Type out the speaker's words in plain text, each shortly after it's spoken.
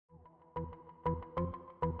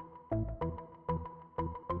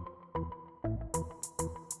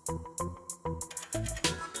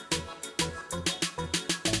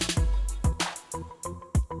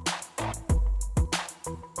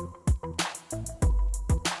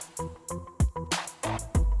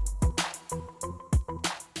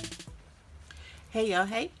Hey y'all,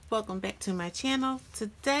 hey, welcome back to my channel.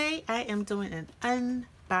 Today I am doing an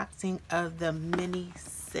unboxing of the mini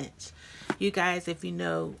cinch. You guys, if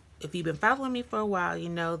you've been following me for a while, you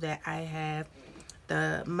know that I have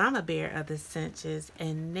the mama bear of the cinches,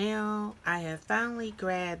 and now I have finally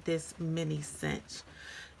grabbed this mini cinch.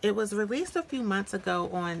 It was released a few months ago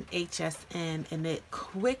on HSN and it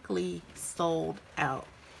quickly sold out,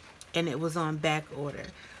 and it was on back order.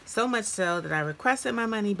 So much so that I requested my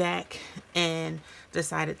money back and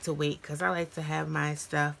decided to wait because I like to have my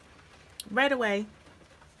stuff right away.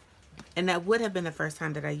 And that would have been the first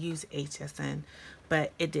time that I used HSN,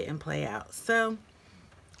 but it didn't play out. So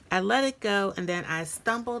I let it go, and then I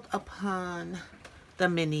stumbled upon the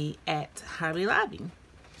mini at Hobby Lobby.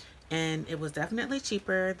 And it was definitely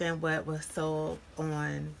cheaper than what was sold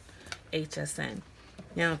on HSN.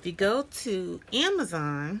 Now, if you go to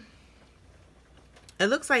Amazon, it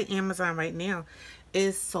looks like Amazon right now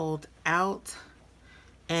is sold out,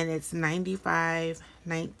 and it's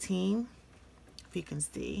 $95.19. If you can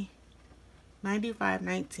see,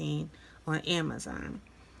 $95.19 on Amazon,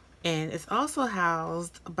 and it's also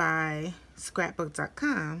housed by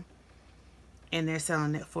scrapbook.com, and they're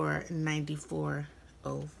selling it for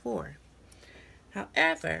 $94.04.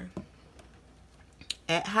 However,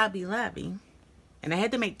 at Hobby Lobby, and I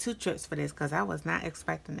had to make 2 trips for this because I was not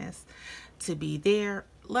expecting this to be there,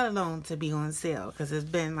 let alone to be on sale, because it's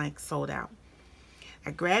been like sold out. I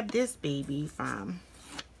grabbed this baby from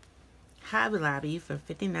Hobby Lobby for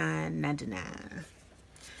 $59.99,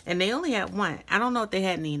 and they only had one. I don't know if they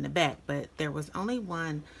had any in the back, but there was only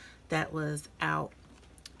one that was out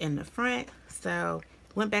in the front. So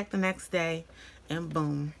went back the next day and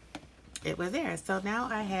boom, it was there. So now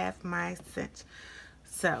I have my cinch.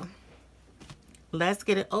 So let's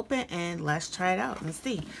get it open and let's try it out and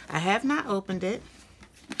see. I have not opened it.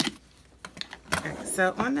 Alright,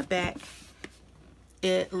 so on the back,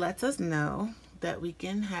 it lets us know that we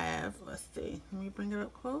can have, let's see, let me bring it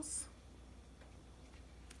up close.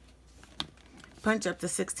 Punch up to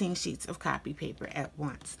 16 sheets of copy paper at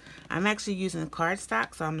once. I'm actually using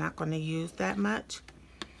cardstock, so I'm not going to use that much.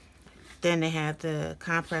 Then they have the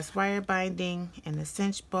compressed wire binding and the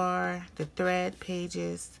cinch bar, the thread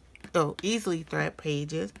pages. Oh, easily thread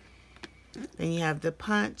pages. Then you have the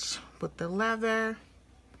punch with the leather,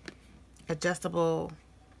 adjustable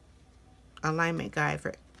alignment guide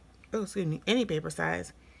for, oh, excuse me, any paper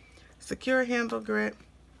size, secure handle grip,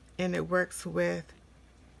 and it works with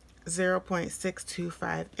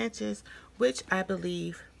 0.625 inches, which I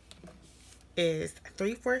believe is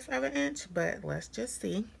 3/4 of an inch, but let's just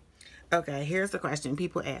see. Okay, here's the question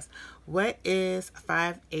people ask. What is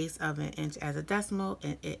 5/8 of an inch as a decimal?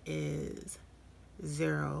 And it is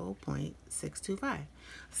 0.625.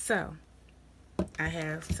 So I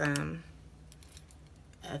have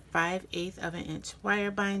a 5/8 of an inch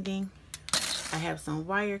wire binding. I have some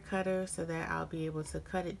wire cutters so that I'll be able to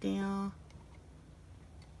cut it down.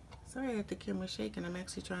 Sorry that the camera's shaking. I'm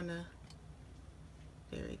actually trying to,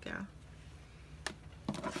 there we go.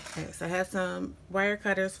 Okay, so I have some wire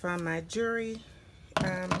cutters from my jewelry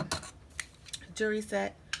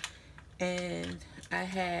set, and I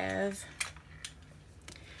have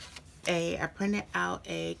I printed out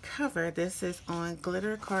a cover. This is on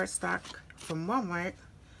glitter cardstock from Walmart,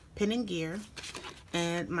 Pin and Gear,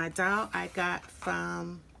 and my doll I got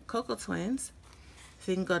from Coco Twins.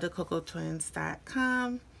 So you can go to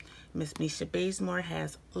cocotwins.com. Miss Misha Bazemore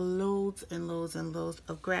has loads and loads and loads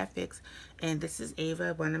of graphics, and this is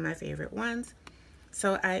Ava, one of my favorite ones.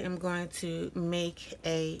 So I am going to make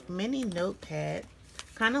a mini notepad,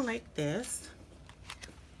 kind of like this,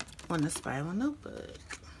 on a spiral notebook.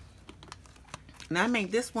 Now I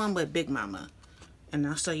made this one with Big Mama, and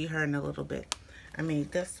I'll show you her in a little bit. I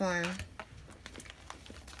made this one.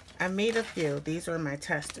 I made a few. These are my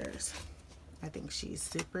testers. I think she's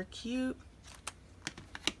super cute.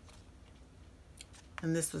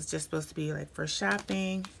 And this was just supposed to be like for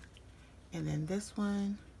shopping. And then this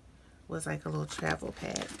one was like a little travel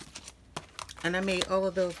pad. And I made all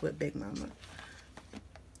of those with Big Mama.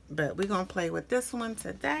 But we're going to play with this one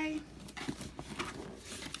today.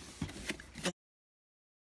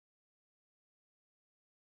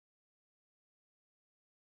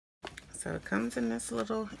 So it comes in this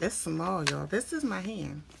little, it's small, y'all. This is my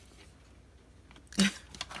hand.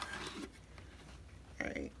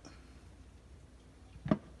 Alright.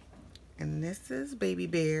 And this is Baby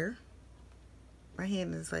Bear. My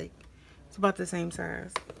hand is like, it's about the same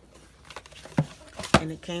size.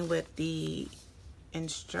 And it came with the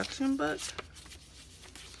instruction book.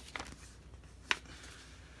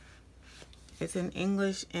 It's in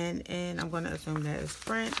English and I'm going to assume that it's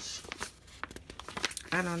French.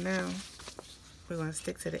 I don't know. we're going to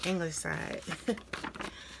stick to the English side.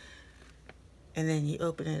 And then you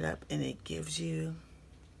open it up and it gives you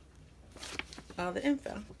all the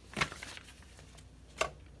info.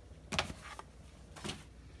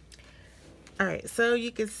 Alright, so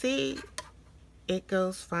you can see it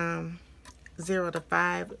goes from 0 to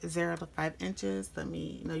 5, 0 to 5 inches. Let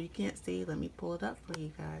me, no, you can't see. Let me pull it up for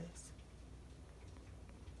you guys.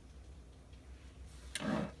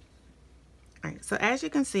 Alright, so as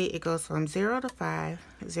you can see, it goes from 0 to 5,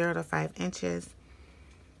 0 to 5 inches.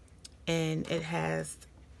 And it has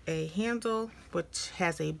a handle which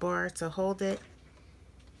has a bar to hold it.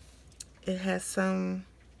 It has some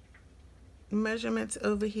measurements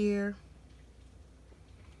over here.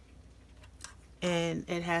 And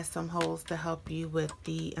it has some holes to help you with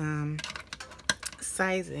the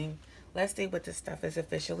sizing. Let's see what this stuff is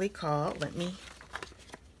officially called.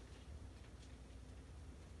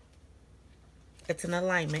 It's an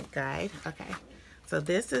alignment guide. Okay, so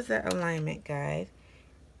this is the alignment guide,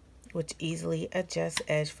 which easily adjusts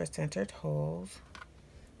edge for centered holes.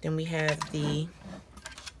 Then we have the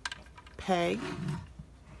peg,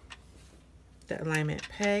 the alignment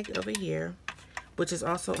peg over here, which is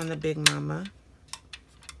also on the Big Mama,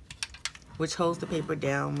 which holds the paper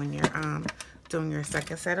down when you're doing your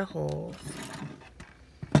second set of holes.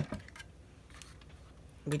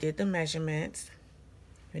 We did the measurements.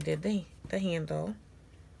 We did the handle.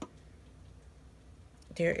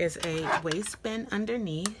 There is a waist band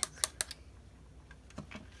underneath.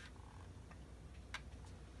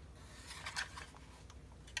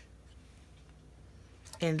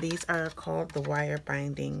 And these are called the wire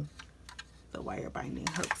binding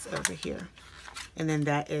hooks over here. And then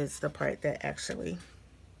that is the part that actually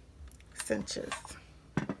cinches.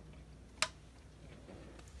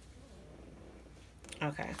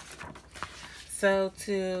 Okay. So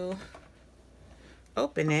to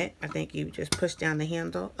open it, I think you just push down the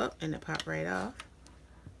handle up and it pops right off.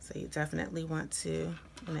 So you definitely want to,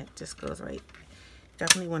 and it just goes right,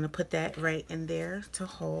 definitely want to put that right in there to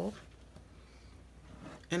hold.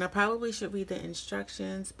 And I probably should read the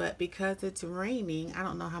instructions, but because it's raining, I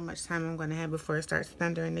don't know how much time I'm going to have before it starts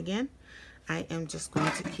thundering again. I am just going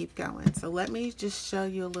to keep going. So let me just show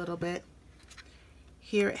you a little bit.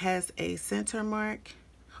 Here it has a center mark.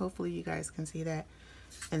 Hopefully you guys can see that.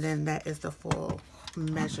 And then that is the full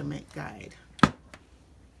measurement guide.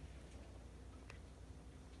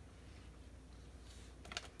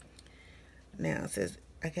 Now it says,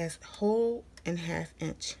 I guess, whole and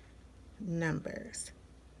half-inch numbers.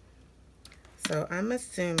 So I'm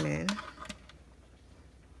assuming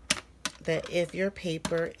that if your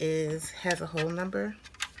paper has a whole number,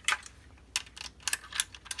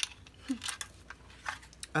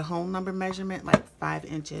 a whole number measurement, like 5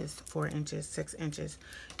 inches, 4 inches, 6 inches,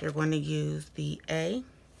 you're going to use the A,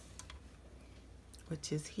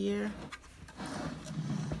 which is here.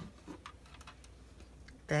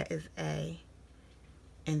 That is A.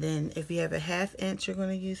 And then if you have a half inch, you're going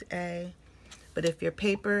to use A. But if your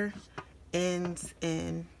paper ends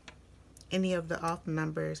in any of the off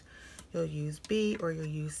numbers, you'll use B or you'll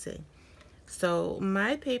use C. So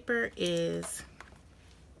my paper is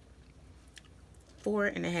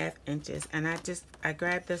 4.5 inches, and I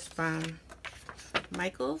grabbed this from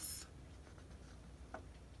Michael's,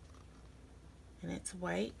 and it's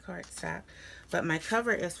white cardstock, but my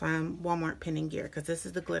cover is from Walmart Pen & Gear because this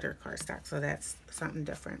is the glitter cardstock, so that's something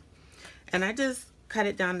different. And I just cut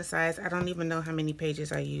it down to size. I don't even know how many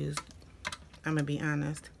pages I used, I'm gonna be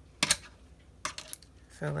honest.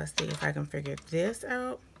 So let's see if I can figure this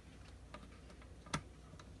out.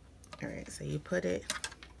 All right, so you put it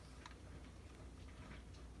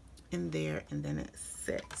in there and then it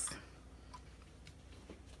sits.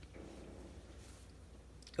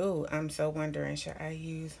 Oh, I'm so wondering, should I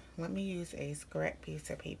use, let me use a scrap piece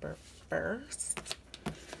of paper first,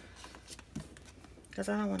 because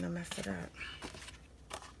I don't want to mess it up.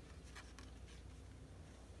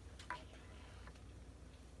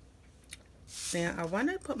 Now I want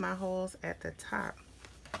to put my holes at the top.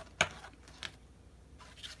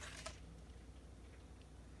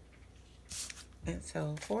 And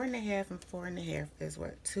so 4.5 and 4.5 is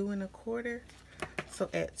what, 2 1/4. So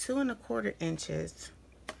at 2 1/4 inches,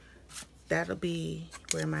 that'll be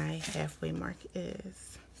where my halfway mark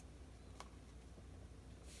is,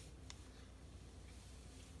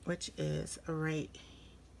 which is right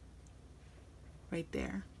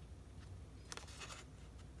there.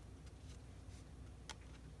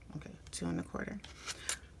 Okay, 2 1/4.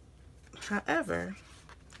 However,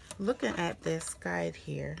 looking at this guide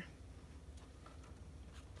here,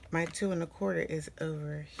 my 2 1/4 is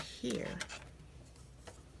over here.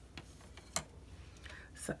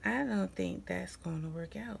 So I don't think that's going to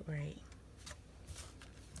work out right.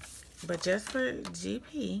 But just for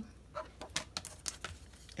GP,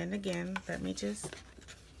 and again, let me just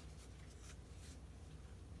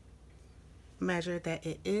measure that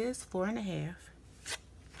it is 4.5.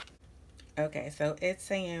 Okay, so it's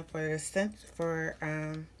saying for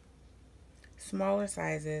the smaller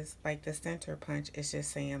sizes, like the center punch, it's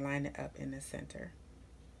just saying line it up in the center.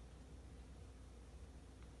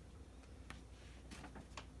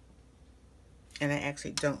 And I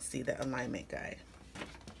actually don't see the alignment guide.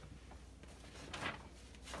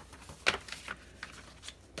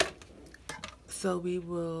 So we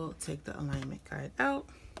will take the alignment guide out.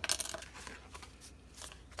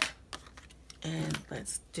 And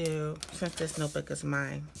let's do, since this notebook is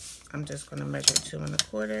mine, I'm just going to measure 2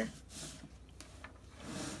 1/4.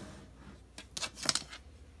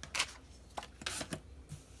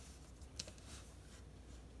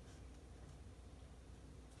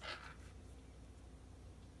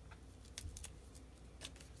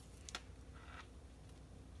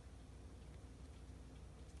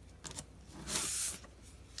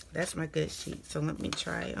 That's my good sheet. So let me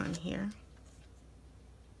try on here.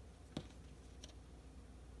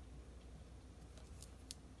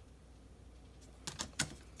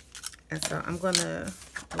 And so I'm going to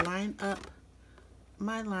line up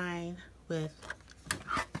my line with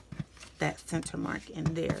that center mark in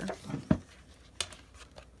there. I'm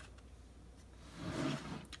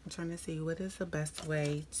trying to see what is the best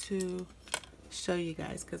way to show you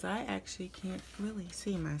guys, because I actually can't really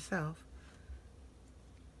see myself.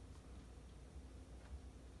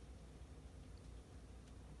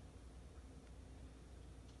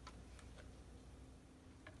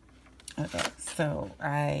 Okay, so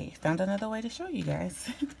I found another way to show you guys.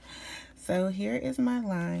 So here is my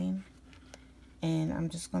line, and I'm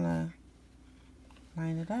just gonna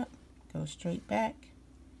line it up, go straight back.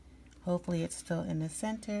 Hopefully it's still in the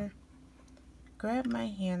center. Grab my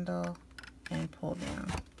handle and pull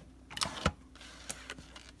down.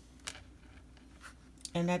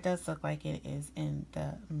 And that does look like it is in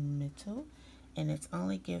the middle, and it's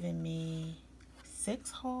only giving me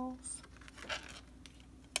 6 holes.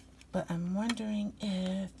 But I'm wondering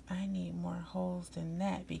if I need more holes than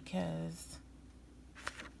that, because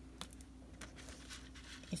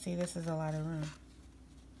you see this is a lot of room.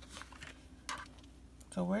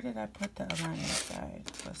 So where did I put the alignment guide?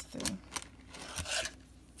 Let's see.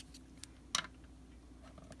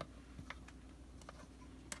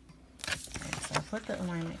 Okay, so I put the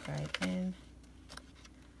alignment guide in,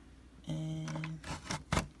 and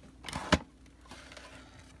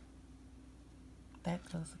that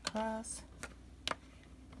goes across.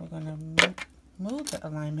 We're going to move the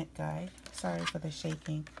alignment guide. Sorry for the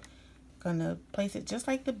shaking. Gonna place it just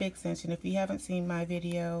like the big cinch. And if you haven't seen my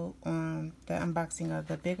video on the unboxing of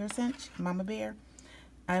the bigger cinch, Mama Bear,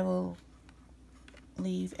 I will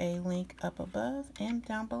leave a link up above and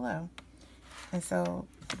down below. And so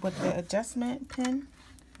with the adjustment pin,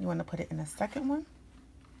 you want to put it in the second one,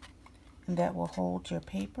 and that will hold your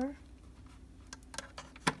paper.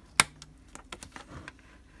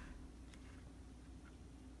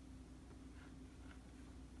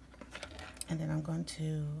 And then I'm going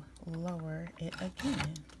to lower it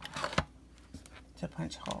again to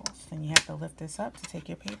punch holes. And you have to lift this up to take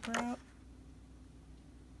your paper out.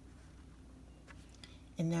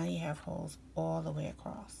 And now you have holes all the way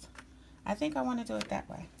across. I think I want to do it that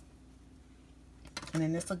way. And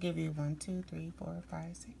then this will give you 1, 2, 3, 4,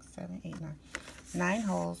 5, 6, 7, 8, 9. 9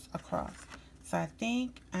 holes across. So I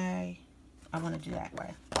think I want to do that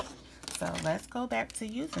way. So let's go back to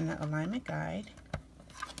using the alignment guide,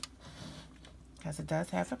 because it does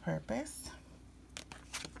have a purpose.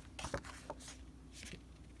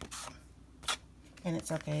 And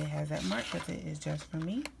it's okay it has that mark, because it is just for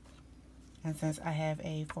me. And since I have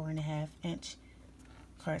a 4.5 inch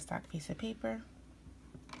cardstock piece of paper,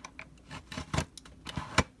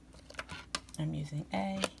 I'm using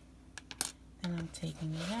A, and I'm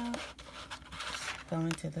taking it out,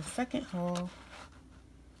 going to the second hole,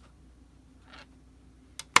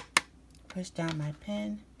 push down my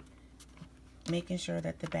pen, making sure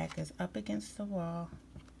that the back is up against the wall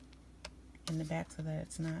in the back so that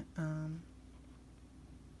it's not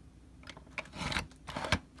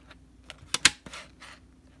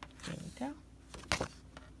there we go.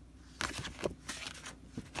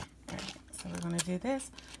 Alright, so we're going to do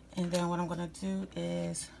this, and then what I'm going to do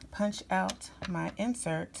is punch out my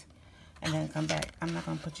insert and then come back. I'm not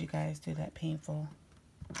going to put you guys through that painful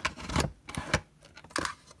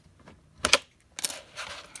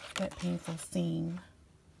seam.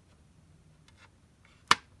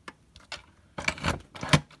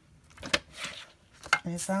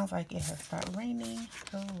 And it sounds like it has started raining.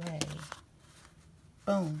 Hooray.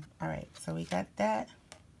 Boom. Alright, so we got that.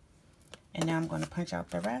 And now I'm going to punch out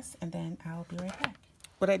the rest and then I'll be right back.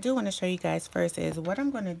 What I do want to show you guys first is what I'm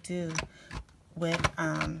going to do with,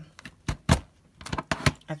 I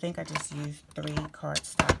think I just used 3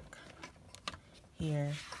 cardstock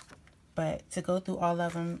here. But to go through all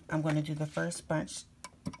of them, I'm going to do the first bunch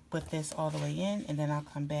with this all the way in, and then I'll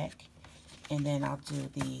come back and then I'll do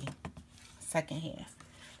the second half.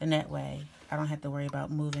 And that way I don't have to worry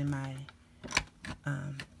about moving my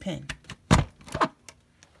pen.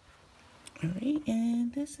 Alright,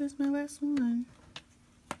 and this is my last one.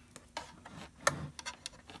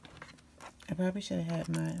 I probably should have had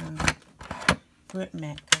my grip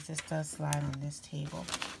mat because this does slide on this table.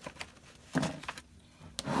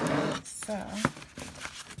 So,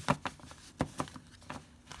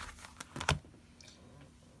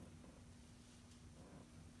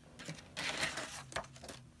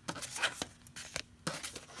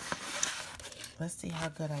 let's see how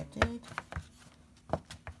good I did.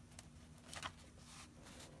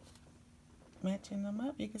 Matching them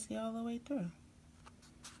up, you can see all the way through.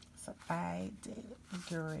 So I did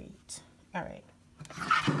great. All right.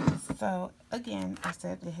 So again, I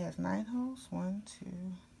said it has 9 holes. 1, 2.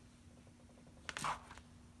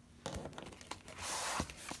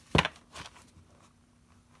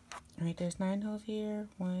 All right, there's 9 holes here.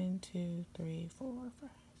 1, 2, 3, 4, 5,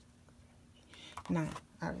 6, 7, 8, 9.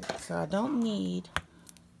 All right. So I don't need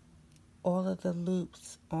all of the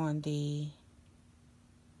loops on the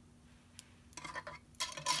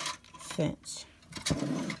cinch.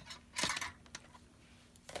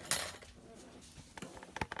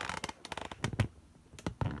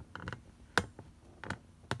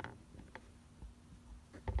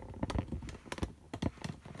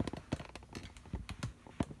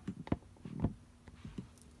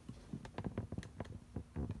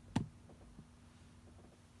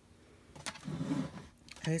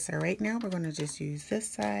 Okay, so right now we're going to just use this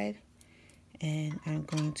side, and I'm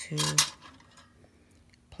going to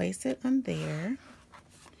place it on there,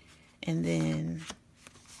 and then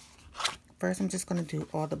first I'm just going to do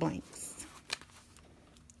all the blanks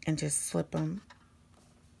and just slip them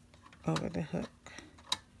over the hook.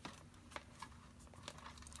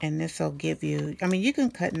 And this will give you, I mean, you can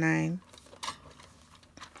cut 9.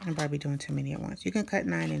 I'm probably doing too many at once. You can cut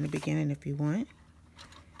 9 in the beginning if you want.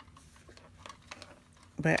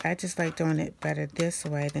 But I just like doing it better this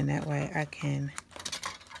way, than that way I can,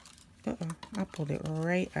 I pulled it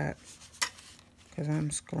right up because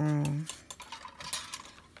I'm strong.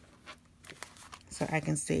 So I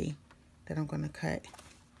can see that I'm going to cut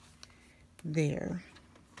there.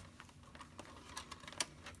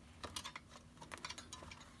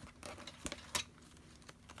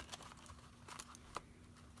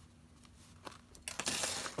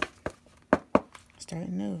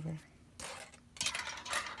 Starting over.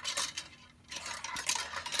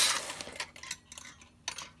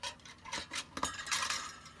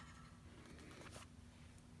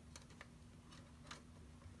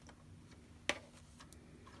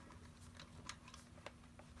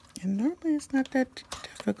 And normally it's not that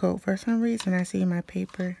difficult. For some reason I see my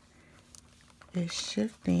paper is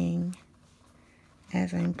shifting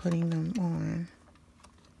as I'm putting them on.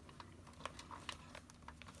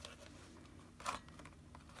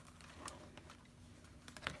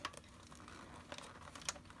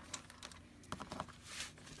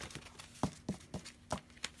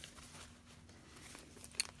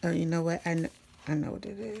 Oh, you know what? I know what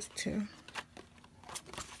it is too.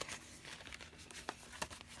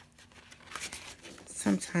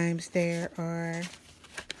 Sometimes there are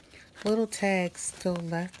little tags still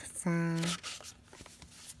left from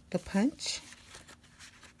the punch.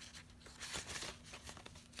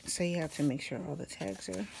 So you have to make sure all the tags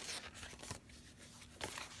are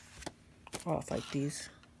off, like these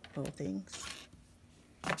little things.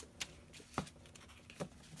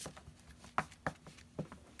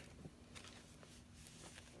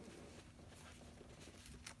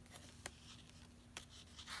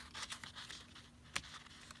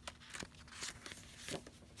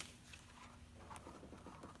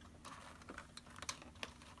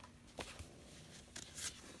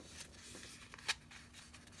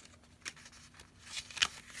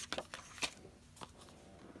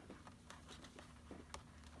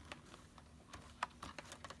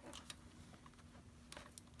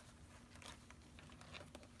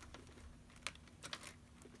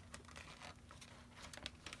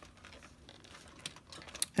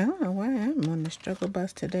 I don't know why I'm on the struggle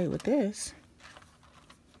bus today with this.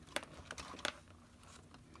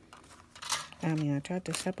 I mean, I tried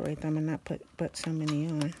to separate them and not put so many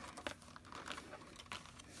on.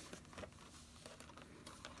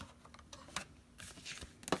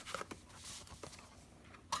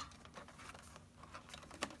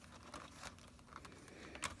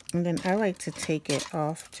 And then I like to take it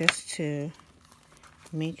off just to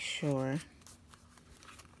make sure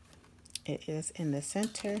it is in the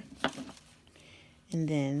center. And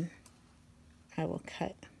then I will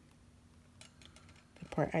cut the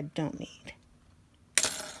part I don't need.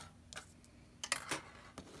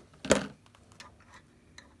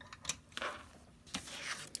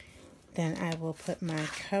 Then I will put my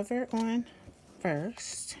cover on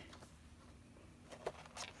first.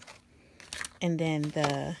 And then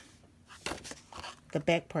the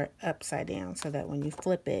back part upside down so that when you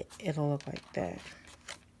flip it, it'll look like that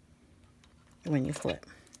when you flip.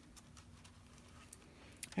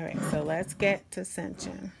 All right, so let's get to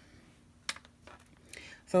cinching.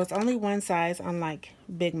 So it's only one size, unlike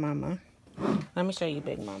Big Mama. Let me show you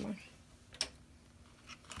Big Mama.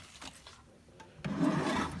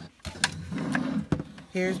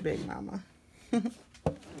 Here's Big Mama.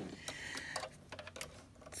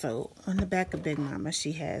 So on the back of Big Mama,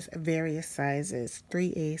 she has various sizes: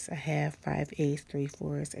 3/8, a half, 5/8,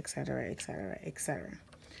 3/4, etc., etc., etc.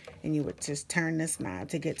 And you would just turn this knob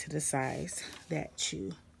to get to the size that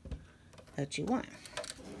you want.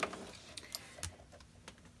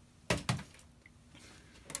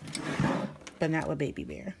 But not with Baby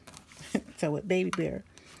Bear. So with Baby Bear,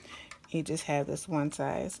 you just have this one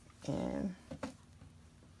size, and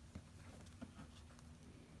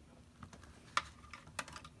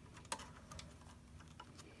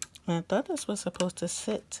I thought this was supposed to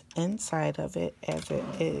sit inside of it, as it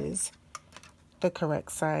is the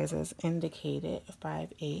correct size as indicated,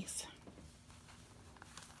 5/8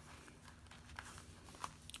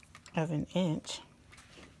 of an inch.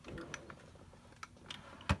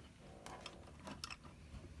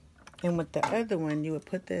 And with the other one, you would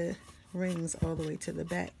put the rings all the way to the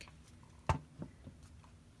back.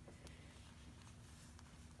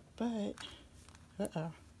 But,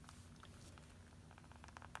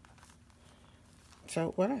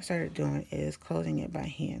 so what I started doing is closing it by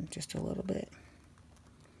hand just a little bit,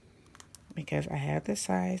 because I have the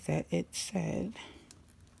size that it said,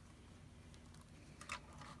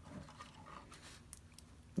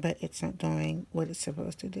 but it's not doing what it's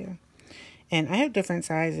supposed to do. And I have different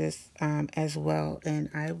sizes as well, and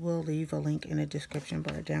I will leave a link in the description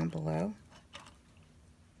bar down below.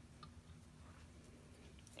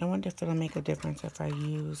 I wonder if it'll make a difference if I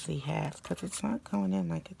use the half, because it's not going in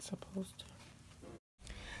like it's supposed to.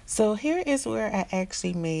 So here is where I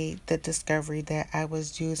actually made the discovery that I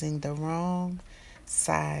was using the wrong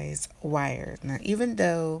size wire. Now, even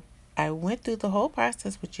though I went through the whole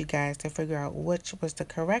process with you guys to figure out which was the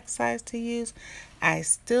correct size to use, I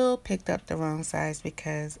still picked up the wrong size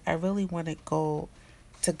because I really wanted gold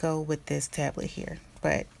to go with this tablet here.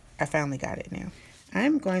 But I finally got it now. I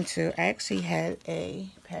actually had a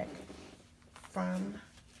pack from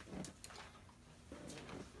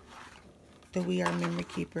the We Are Memory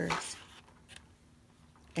Keepers,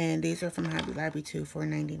 and these are from Hobby Lobby too,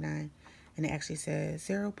 $4.99, and it actually says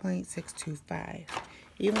 0.625.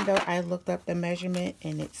 Even though I looked up the measurement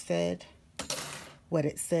and it said what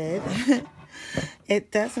it said,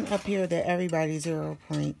 it doesn't appear that everybody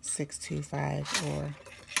 0.625 or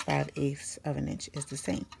 5/8 of an inch is the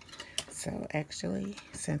same. So actually,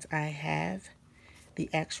 since I have the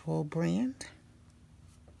actual brand,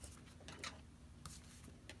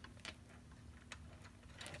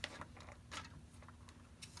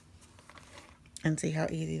 and see how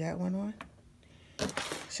easy that one was?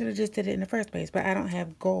 Should have just did it in the first place, but I don't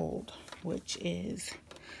have gold, which is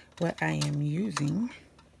what I am using.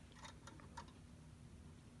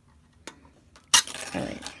 All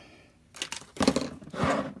right.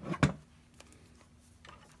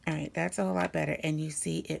 All right, that's a whole lot better, and you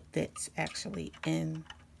see it fits actually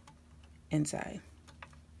inside.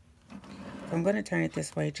 So I'm going to turn it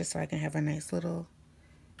this way just so I can have a nice little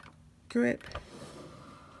grip.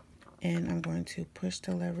 And I'm going to push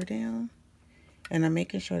the lever down, and I'm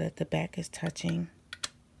making sure that the back is touching.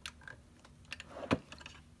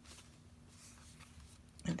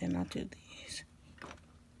 And then I'll do these.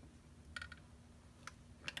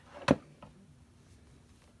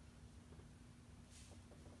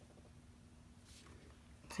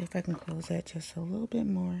 See if I can close that just a little bit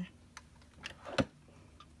more.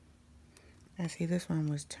 I see this one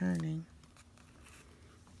was turning,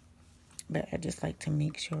 but I just like to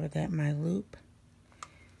make sure that my loop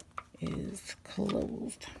is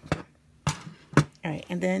closed. All right,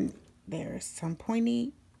 and then there's some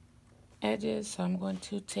pointy edges, so I'm going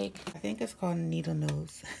to take, I think it's called needle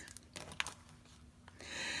nose.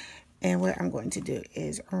 And what I'm going to do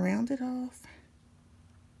is round it off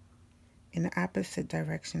in the opposite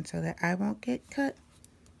direction so that I won't get cut.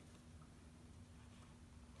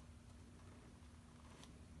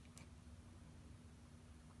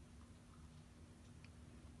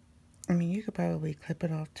 I mean, you could probably clip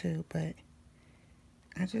it off too, but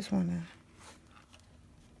I just want to.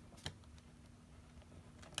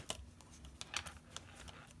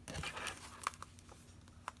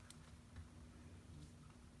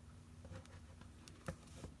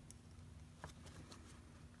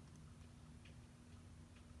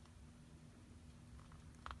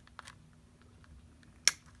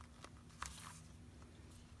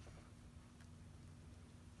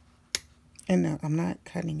 And no, I'm not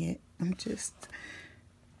cutting it. I'm just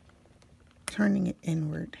turning it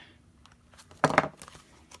inward.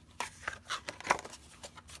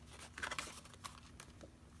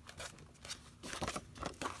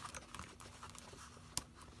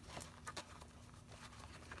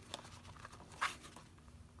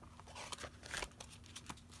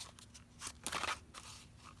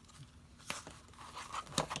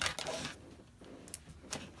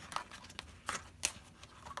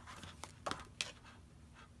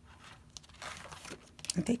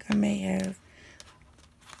 I think I may have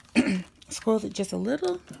squirreled it just a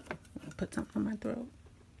little. Put something on my throat.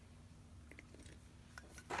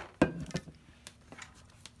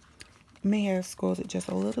 May have squirreled it just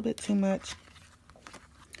a little bit too much,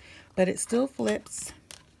 but it still flips.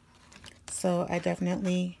 So I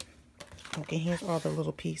definitely, okay, here's all the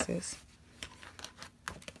little pieces.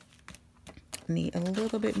 Need a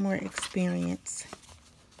little bit more experience,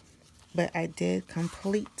 but I did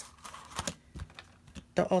complete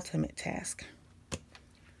the ultimate task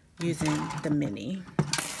using the mini.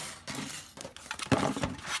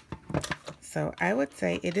 So I would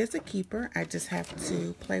say it is a keeper. I just have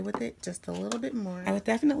to play with it just a little bit more. I would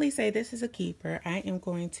definitely say this is a keeper. I am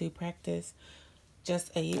going to practice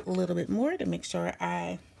just a little bit more to make sure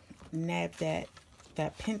I nab that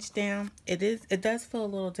pinch down. It does feel a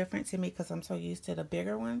little different to me because I'm so used to the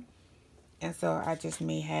bigger one. And so I just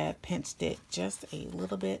may have pinched it just a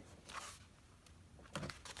little bit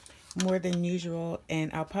more than usual.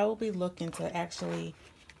 And I'll probably look into actually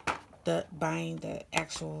buying the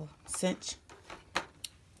actual Cinch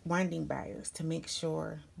winding wires to make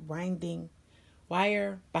sure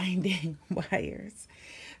wire binding wires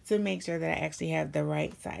to make sure that I actually have the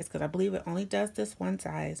right size, because I believe it only does this one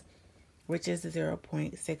size, which is the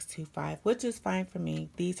 0.625, which is fine for me.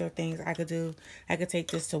 These are things I could do. I could take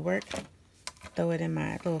this to work, throw it in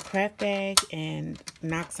my little craft bag, and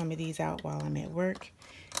knock some of these out while I'm at work,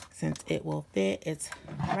 since it will fit. It's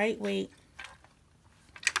lightweight.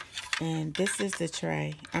 And this is the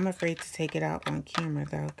tray. I'm afraid to take it out on camera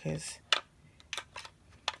though, because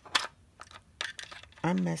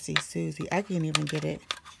I'm messy Susie. I can't even get it.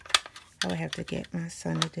 I would have to get my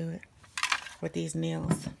son to do it with these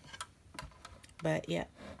nails. But yeah,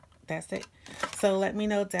 that's it. So let me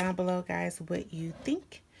know down below, guys, what you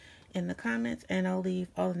think in the comments, and I'll leave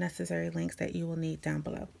all the necessary links that you will need down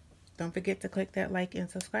below. Don't forget to click that like and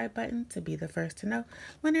subscribe button to be the first to know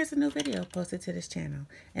when there's a new video posted to this channel.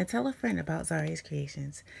 And tell a friend about Zariah's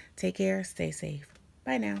Creations. Take care, stay safe.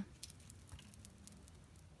 Bye now.